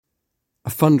A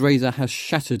fundraiser has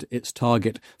shattered its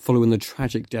target following the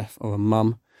tragic death of a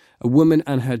mum. A woman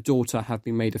and her daughter have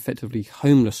been made effectively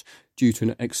homeless due to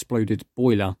an exploded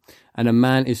boiler, and a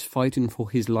man is fighting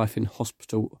for his life in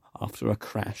hospital after a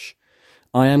crash.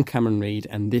 I am Cameron Reid,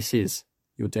 and this is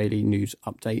your daily news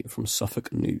update from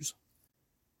Suffolk News.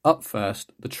 Up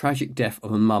first, the tragic death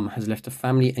of a mum has left a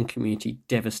family and community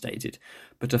devastated,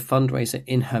 but a fundraiser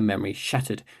in her memory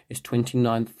shattered its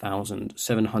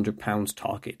 £29,700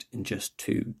 target in just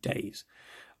 2 days.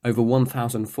 Over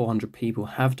 1,400 people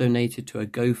have donated to a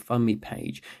GoFundMe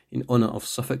page in honour of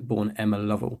Suffolk-born Emma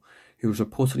Lovell, who was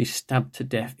reportedly stabbed to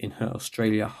death in her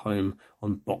Australia home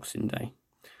on Boxing Day.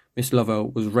 Miss Lovell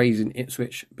was raised in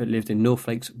Ipswich but lived in North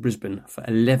Lakes, Brisbane for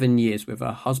 11 years with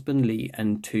her husband Lee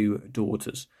and 2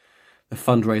 daughters. The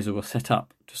fundraiser was set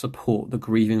up to support the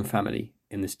grieving family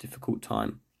in this difficult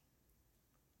time.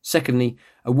 Secondly,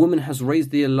 a woman has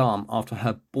raised the alarm after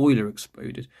her boiler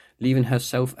exploded, leaving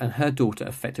herself and her daughter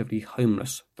effectively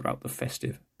homeless throughout the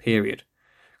festive period.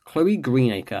 Chloe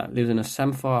Greenacre lives in a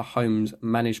Samphire Homes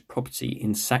managed property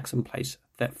in Saxon Place,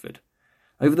 Thetford.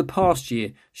 Over the past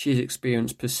year, she has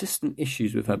experienced persistent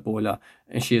issues with her boiler,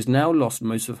 and she has now lost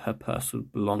most of her personal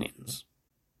belongings.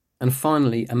 And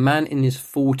finally, a man in his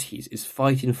 40s is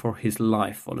fighting for his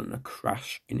life following a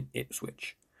crash in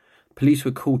Ipswich. Police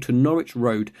were called to Norwich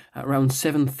Road at around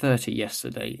 7:30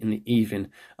 yesterday in the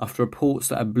evening after reports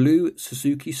that a blue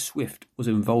Suzuki Swift was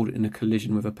involved in a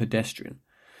collision with a pedestrian.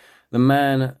 The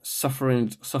man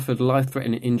suffered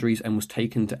life-threatening injuries and was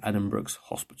taken to Addenbrooke's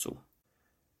Hospital.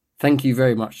 Thank you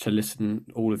very much to listen,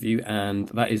 all of you, and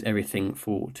that is everything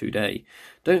for today.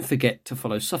 Don't forget to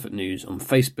follow Suffolk News on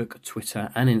Facebook,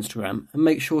 Twitter and Instagram, and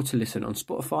make sure to listen on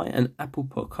Spotify and Apple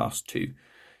Podcasts too.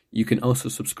 You can also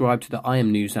subscribe to the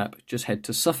IM News app. Just head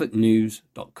to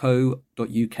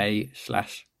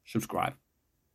suffolknews.co.uk/subscribe.